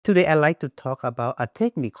Today I'd like to talk about a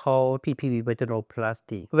technique called PPV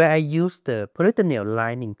Vaginoplasty, where I use the peritoneal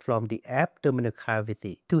lining from the abdominal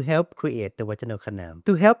cavity to help create the vaginal canal.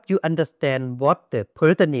 To help you understand what the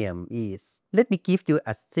peritoneum is, let me give you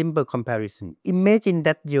a simple comparison. Imagine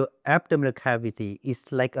that your abdominal cavity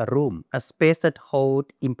is like a room, a space that holds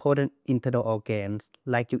important internal organs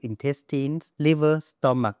like your intestines, liver,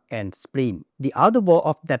 stomach, and spleen. The outer wall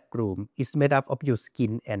of that room is made up of your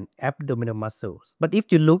skin and abdominal muscles. But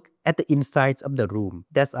if you look at the insides of the room,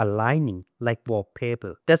 there's a lining like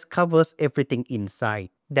wallpaper that covers everything inside.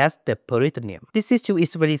 That's the peritoneum. This tissue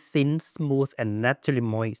is very thin, smooth, and naturally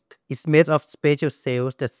moist. It's made of special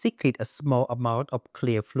cells that secrete a small amount of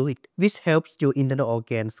clear fluid, which helps your internal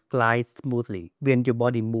organs glide smoothly when your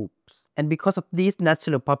body moves. And because of these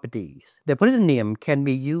natural properties, the peritoneum can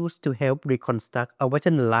be used to help reconstruct a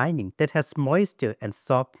vaginal lining that has moisture and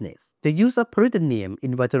softness. The use of peritoneum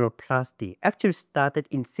in vaginoplasty actually started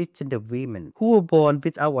in cisgender women who were born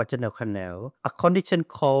without vaginal canal, a condition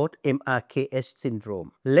called MRKH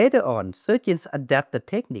syndrome. Later on, surgeons adapt the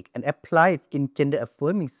technique and apply it in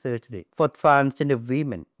gender-affirming surgery for transgender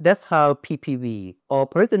women. That's how PPV, or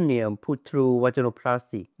peritoneal pull-through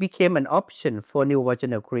vaginoplasty, became an option for new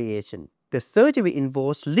vaginal creation. The surgery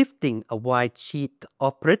involves lifting a wide sheet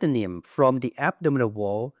of peritoneum from the abdominal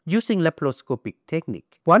wall using laparoscopic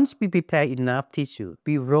technique. Once we prepare enough tissue,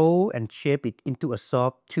 we roll and shape it into a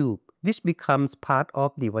soft tube, which becomes part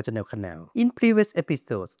of the vaginal canal. In previous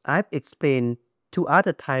episodes, I've explained two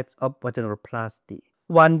other types of vaginoplasty.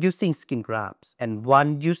 One using skin grafts and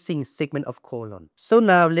one using segment of colon. So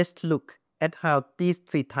now let's look at how these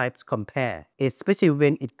three types compare, especially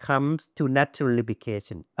when it comes to natural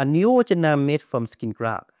lubrication. A neovagina made from skin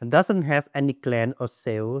graft doesn't have any gland or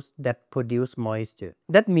cells that produce moisture.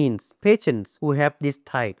 That means patients who have this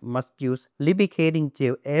type must use lubricating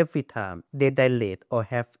gel every time they dilate or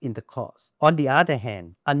have intercourse. On the other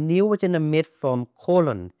hand, a neovagina made from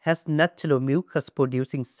colon has natural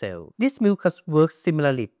mucus-producing cells. This mucus works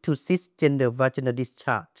similarly to cisgender vaginal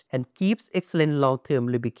discharge and keeps excellent long-term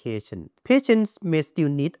lubrication. Patients may still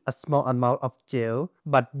need a small amount of gel,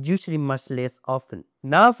 but usually much less often.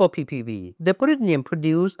 Now for PPV, the peritoneum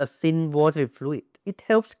produces a thin watery fluid. It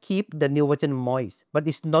helps keep the new vagina moist, but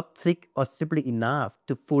it's not thick or slippery enough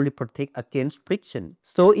to fully protect against friction.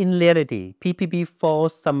 So in reality, PPV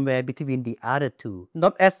falls somewhere between the other two.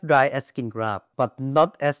 Not as dry as skin graft, but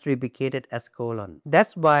not as lubricated as colon.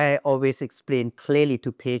 That's why I always explain clearly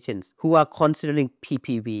to patients who are considering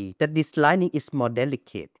PPV that this lining is more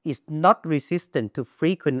delicate. It's not resistant to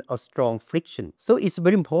frequent or strong friction. So it's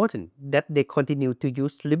very important that they continue to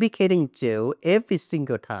use lubricating gel every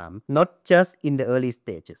single time, not just in the early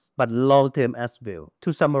stages, but long-term as well.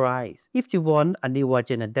 To summarize, if you want a new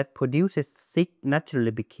vagina that produces thick natural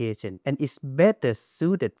lubrication and is better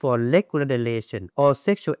suited for regular dilation or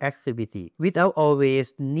sexual activity without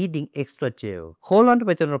always needing extra gel, colon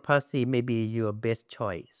vaginoplasty may be your best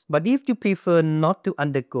choice. But if you prefer not to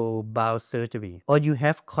undergo bowel surgery, or you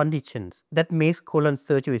have conditions that makes colon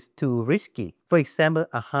surgeries too risky, for example,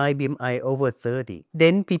 a high BMI over 30,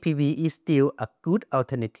 then PPV is still a good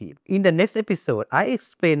alternative. In the next episode, I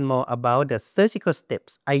explain more about the surgical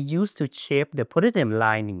steps I use to shape the peritoneum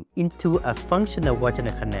lining into a functional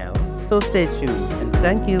vaginal canal. So stay tuned and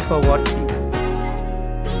thank you for watching.